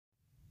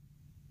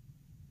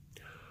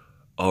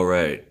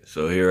Alright,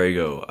 so here I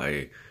go.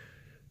 I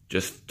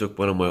just took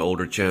one of my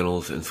older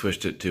channels and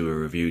switched it to a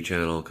review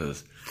channel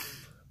because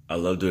I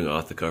love doing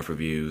off-the-cuff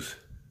reviews.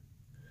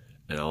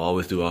 And I'll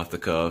always do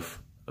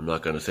off-the-cuff. I'm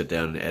not going to sit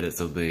down and edit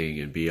something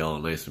and be all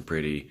nice and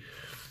pretty.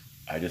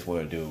 I just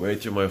want to do it right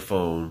through my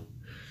phone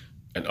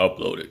and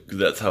upload it because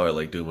that's how I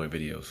like doing my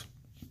videos.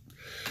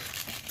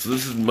 So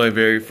this is my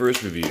very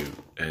first review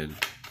and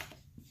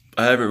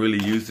I haven't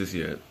really used this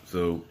yet,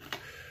 so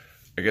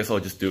I guess I'll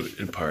just do it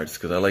in parts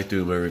because I like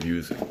doing my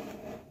reviews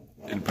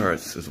in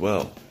parts as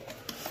well.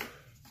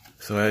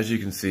 So as you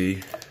can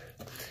see,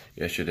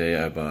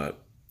 yesterday I bought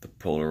the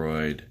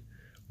Polaroid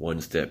One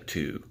Step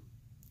 2.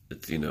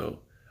 It's, you know,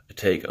 a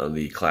take on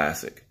the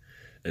classic.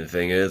 And the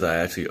thing is, I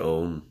actually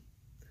own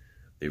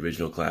the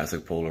original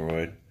classic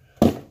Polaroid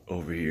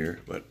over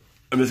here, but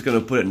I'm just going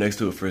to put it next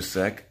to it for a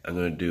sec. I'm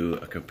going to do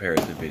a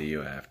comparison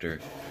video after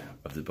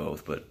of the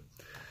both, but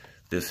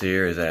this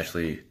here is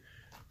actually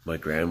my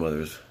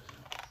grandmother's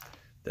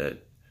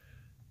that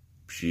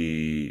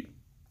she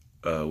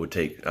would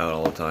take out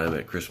all the time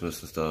at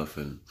Christmas and stuff,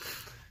 and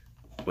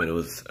when it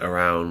was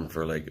around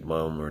for like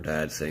mom or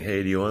dad saying,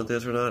 hey, do you want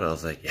this or not? I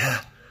was like,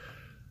 yeah.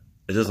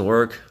 It doesn't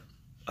work.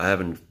 I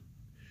haven't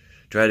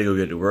tried to go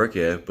get it to work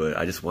yet, but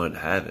I just wanted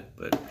to have it.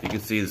 But you can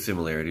see the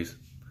similarities.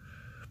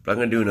 But I'm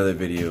going to do another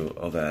video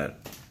of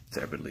that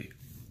separately.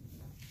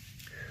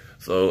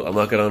 So I'm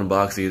not going to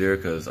unbox either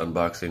because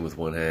unboxing with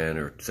one hand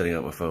or setting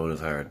up my phone is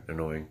hard,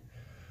 annoying.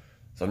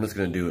 So I'm just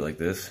going to do it like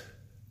this.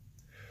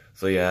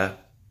 So yeah.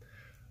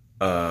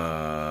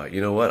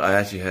 You know what? I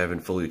actually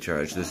haven't fully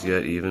charged this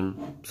yet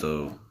even.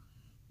 So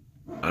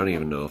I don't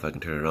even know if I can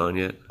turn it on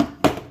yet.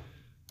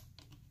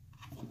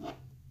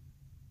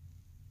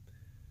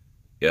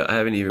 Yeah, I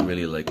haven't even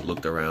really like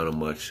looked around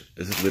much.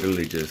 This is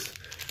literally just,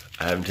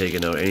 I haven't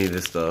taken out any of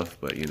this stuff,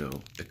 but you know,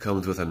 it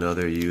comes with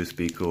another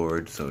USB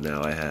cord. So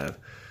now I have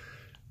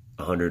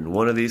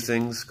 101 of these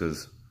things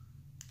because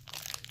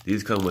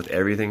these come with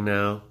everything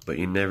now, but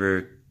you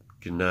never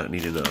cannot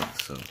need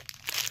enough. So,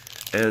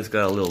 and it's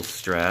got a little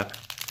strap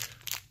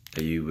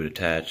that you would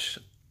attach.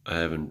 I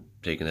haven't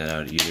taken that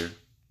out either,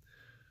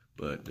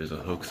 but there's a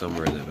hook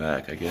somewhere in the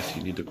back. I guess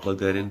you need to plug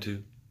that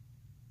into.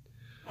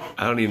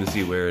 I don't even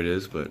see where it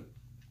is, but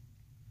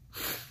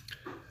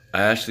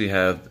I actually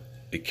have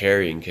the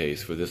carrying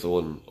case for this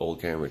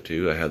old camera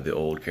too. I have the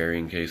old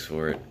carrying case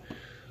for it.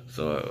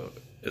 So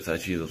it's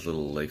actually this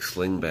little like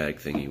sling bag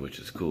thingy, which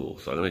is cool.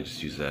 So I'm gonna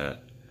just use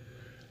that.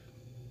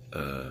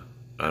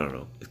 I don't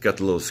know. It's got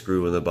the little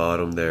screw in the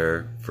bottom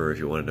there for if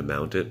you wanted to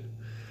mount it.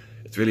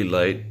 It's really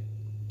light.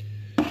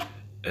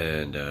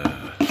 And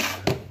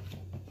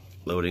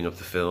loading up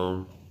the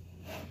film.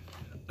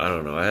 I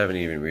don't know, I haven't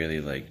even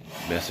really like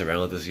messed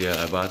around with this yet.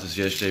 I bought this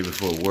yesterday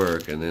before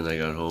work and then I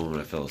got home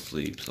and I fell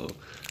asleep, so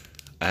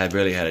I had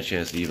barely had a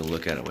chance to even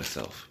look at it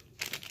myself.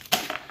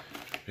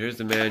 Here's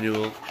the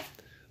manual.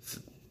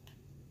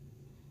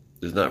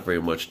 There's not very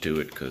much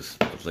to it because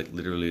it's like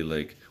literally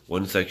like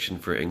one section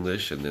for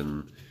English and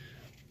then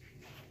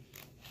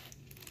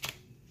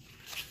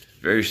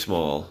very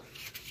small.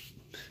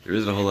 There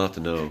isn't a whole lot to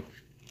know.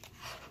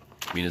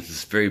 I mean, it's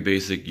just very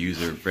basic,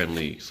 user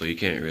friendly, so you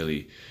can't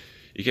really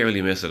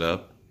mess it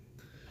up.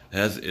 It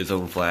has its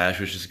own flash,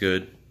 which is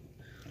good.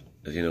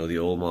 As you know, the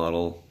old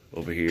model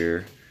over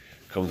here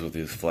comes with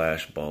these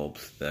flash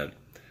bulbs that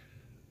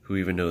who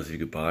even knows if you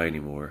could buy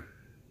anymore.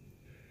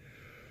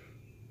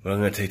 But I'm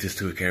gonna take this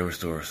to a camera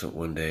store or something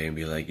one day and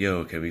be like,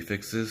 yo, can we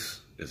fix this?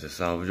 Is it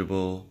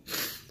salvageable?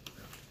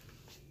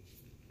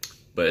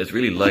 But it's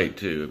really light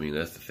too. I mean,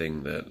 that's the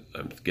thing that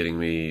I'm getting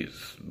me.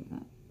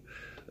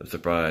 I'm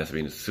surprised. I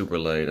mean, it's super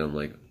light. I'm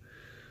like,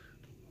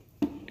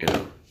 you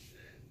know.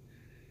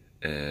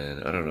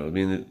 And I don't know, I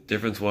mean,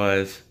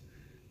 difference-wise,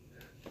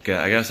 okay,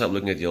 I gotta stop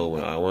looking at the old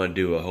one. I want to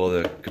do a whole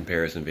other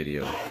comparison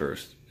video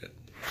first.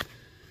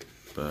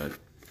 But,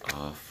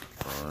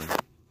 off,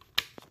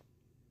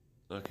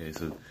 on. Okay,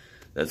 so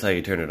that's how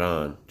you turn it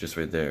on, just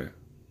right there.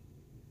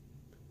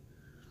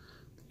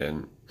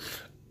 And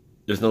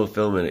there's no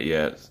film in it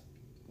yet,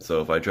 so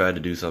if I tried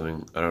to do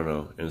something, I don't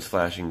know, and it's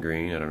flashing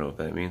green, I don't know if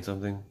that means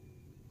something.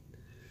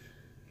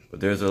 But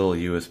there's a little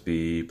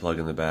USB plug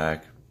in the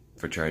back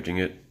for charging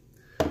it.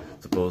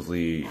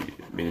 Supposedly,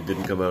 I mean, it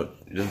doesn't come out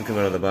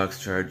of the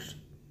box charged,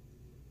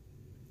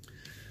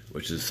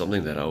 which is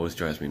something that always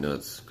drives me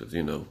nuts, because,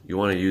 you know, you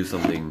want to use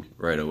something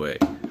right away.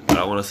 I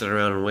don't want to sit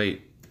around and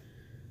wait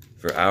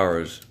for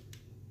hours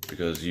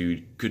because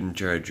you couldn't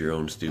charge your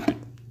own stupid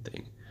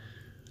thing.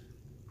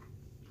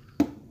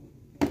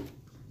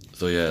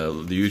 So yeah,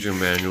 the user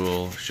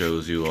manual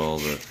shows you all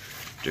the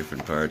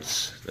different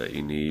parts that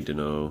you need to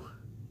know.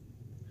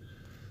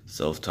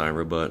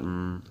 Self-timer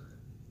button.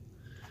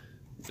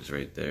 It's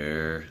right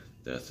there.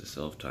 That's the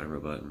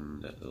self-timer button,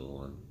 that little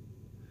one.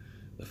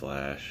 The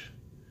flash.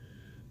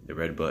 The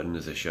red button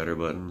is a shutter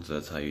button, so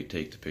that's how you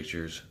take the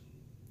pictures.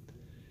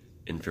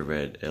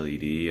 Infrared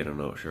LED, I don't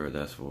know, sure what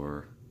that's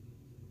for.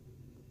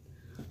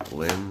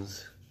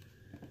 Lens.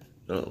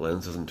 No, the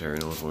lens doesn't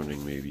turn. I was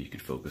wondering maybe you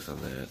could focus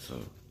on that,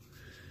 so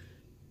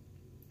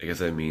I guess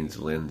that means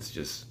lens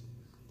just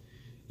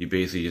you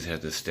basically just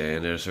have to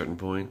stand at a certain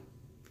point.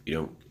 You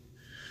don't,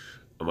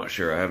 I'm not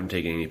sure, I haven't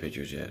taken any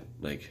pictures yet,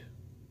 like,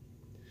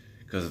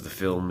 because of the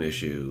film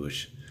issue,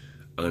 which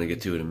I'm gonna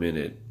get to in a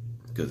minute,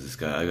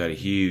 because I got a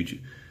huge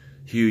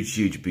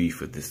beef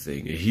with this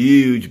thing, a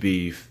huge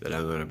beef that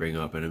I'm gonna bring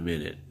up in a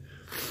minute.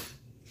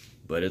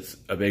 But it's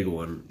a big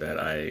one that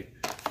I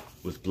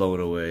was blown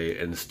away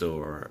in the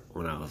store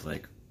when I was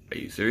like, are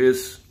you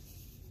serious?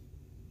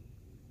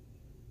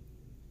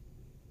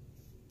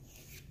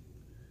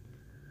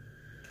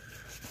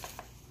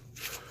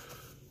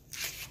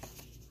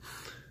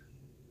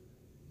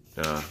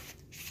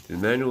 The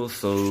manual is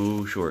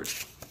so short.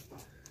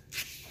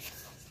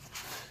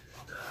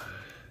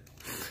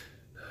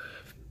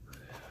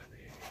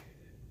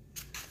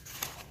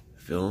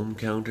 Film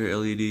counter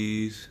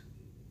LEDs.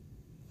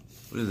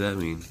 What does that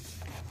mean?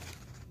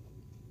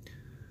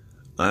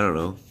 I don't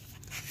know.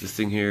 This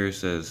thing here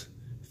says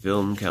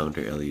film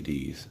counter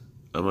LEDs.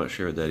 I'm not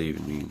sure what that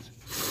even means.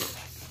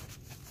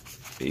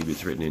 Maybe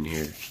it's written in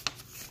here.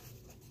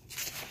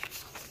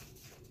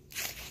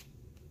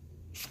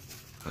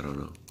 I don't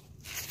know.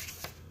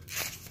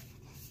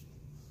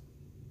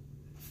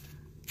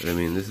 But I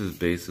mean, this is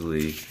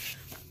basically,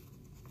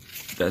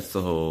 that's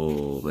the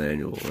whole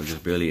manual. There's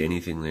barely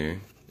anything there.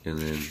 And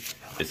then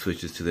it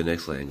switches to the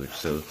next language.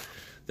 So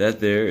that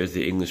there is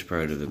the English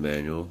part of the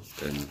manual,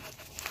 and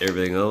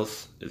everything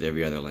else is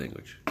every other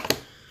language.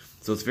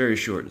 So it's very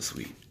short and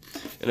sweet.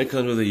 And it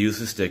comes with a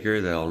useless sticker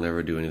that I'll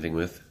never do anything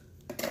with.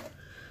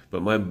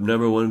 But my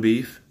number one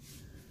beef,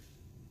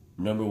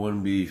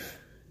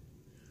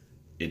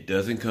 it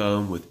doesn't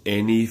come with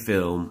any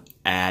film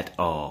at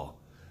all,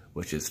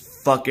 which is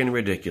fucking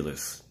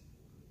ridiculous.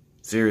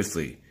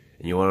 Seriously.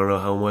 And you want to know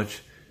how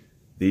much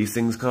these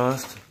things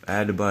cost? I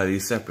had to buy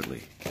these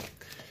separately.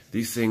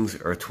 These things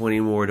are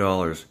 $20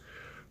 more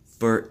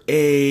for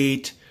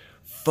 8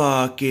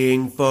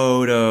 fucking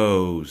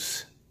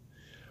photos.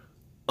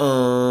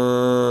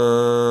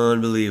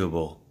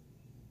 Unbelievable.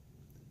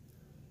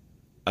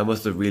 I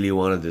must have really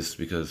wanted this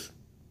because,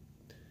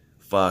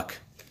 fuck.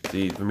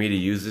 See, for me to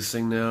use this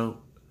thing now,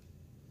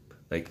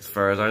 like as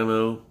far as I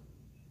know,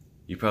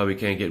 you probably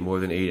can't get more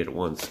than 8 at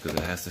once because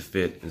it has to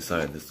fit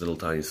inside this little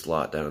tiny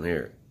slot down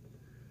here.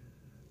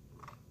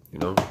 You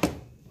know?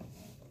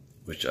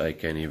 Which I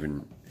can't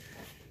even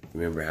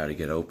remember how to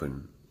get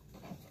open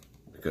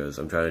because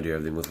I'm trying to do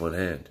everything with one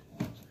hand.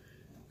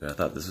 And I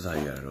thought this is how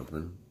you got it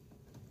open.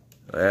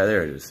 Oh, yeah,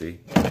 there it is, see?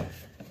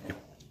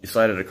 You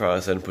slide it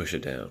across and push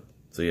it down.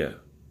 So yeah.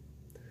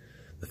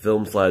 The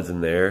film slides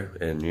in there,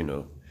 and you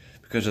know,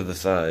 because of the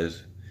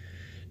size,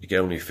 you can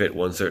only fit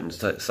one certain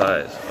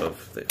size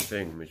of the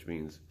thing, which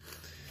means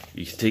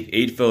you take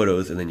 8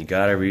 photos and then you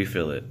gotta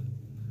refill it.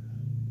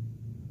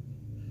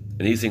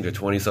 And these things are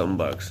 20-something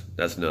bucks.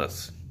 That's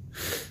nuts.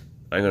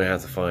 I'm gonna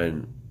have to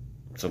find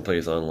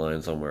someplace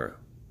online somewhere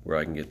where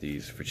I can get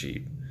these for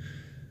cheap.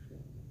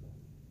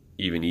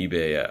 Even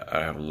eBay,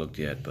 I haven't looked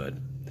yet, but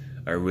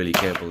I really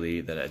can't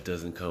believe that it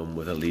doesn't come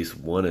with at least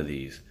one of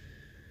these.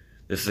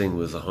 This thing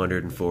was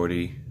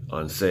 $140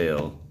 on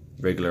sale,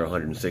 regular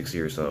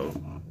 $160 or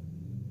so.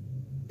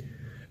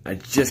 I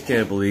just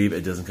can't believe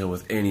it doesn't come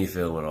with any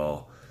film at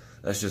all.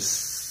 That's just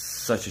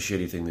such a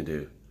shitty thing to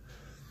do.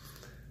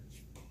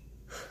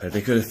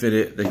 They could have fit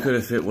it. They could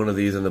have fit one of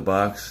these in the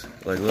box.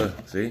 Like,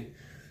 look, see?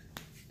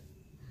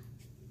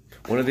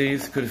 One of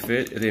these could have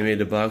fit if they made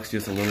the box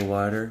just a little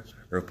wider,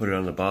 or put it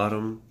on the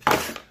bottom.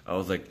 I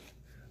was like,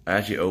 I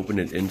actually opened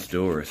it in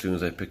store as soon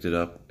as I picked it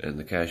up, and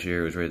the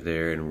cashier was right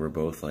there, and we're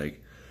both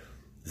like,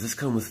 does this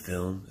come with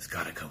film? It's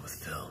gotta come with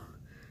film.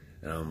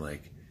 And I'm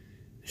like,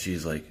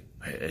 she's like,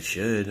 it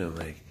should. I'm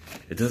like,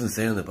 it doesn't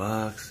say on the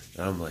box.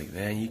 And I'm like,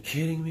 man, you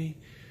kidding me?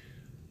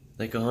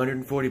 Like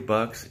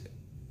 $140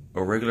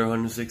 or regular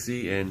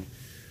 $160, and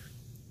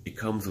it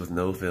comes with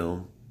no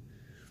film.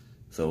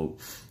 So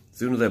as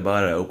soon as I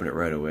bought it, I opened it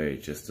right away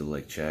just to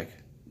like check.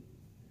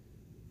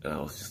 And I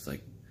was just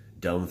like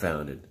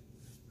dumbfounded.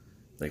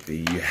 Like,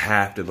 you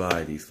have to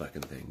buy these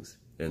fucking things.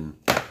 And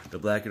the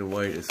black and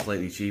white is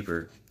slightly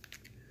cheaper.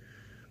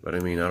 But I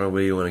mean, I don't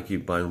really want to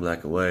keep buying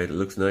black and white. It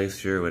looks nice,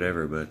 sure,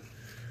 whatever, but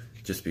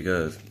just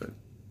because, but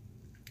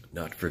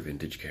not for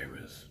vintage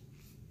cameras.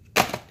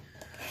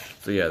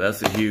 So yeah,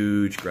 that's a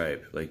huge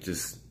gripe. Like,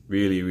 just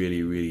really,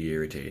 really, really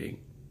irritating.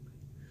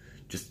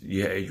 Just,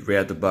 yeah, right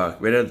out the box,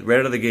 right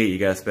out of the gate, you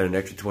gotta spend an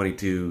extra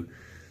 22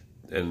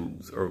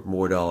 or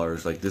more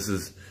dollars. Like, this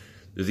is,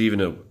 there's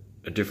even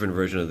a different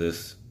version of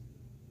this,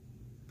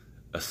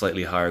 a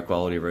slightly higher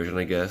quality version,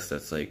 I guess.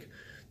 That's like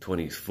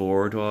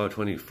 $24,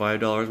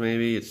 $25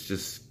 maybe. It's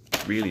just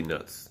really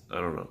nuts. I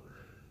don't know.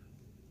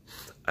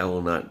 I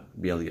will not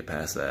be able to get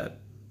past that.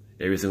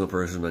 Every single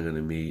person I'm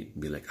gonna meet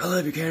and be like, I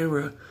love your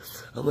camera.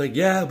 I'm like,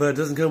 yeah, but it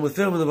doesn't come with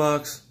film in the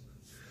box.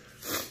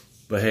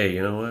 But hey,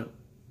 you know what?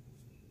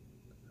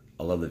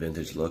 I love the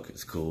vintage look.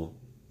 It's cool.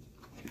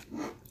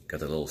 Got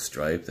the little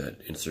stripe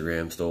that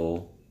Instagram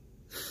stole,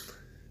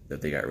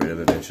 that they got rid of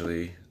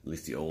eventually, at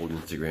least the old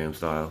Instagram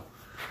style.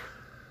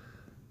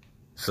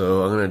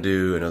 So I'm gonna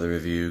do another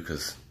review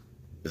because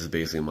this is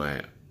basically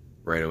my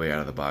right away out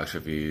of the box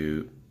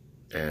review,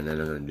 and then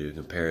I'm going to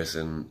do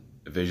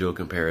a visual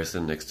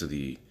comparison next to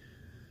the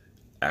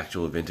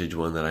actual vintage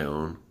one that I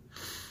own,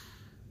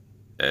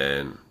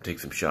 and take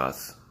some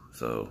shots.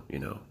 So, you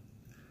know,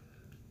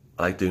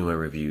 I like doing my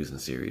reviews in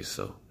series,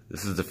 so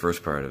this is the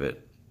first part of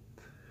it.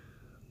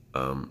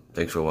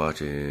 Thanks for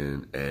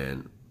watching,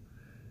 and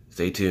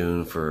stay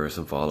tuned for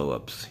some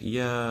follow-ups.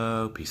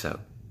 Yo, peace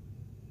out.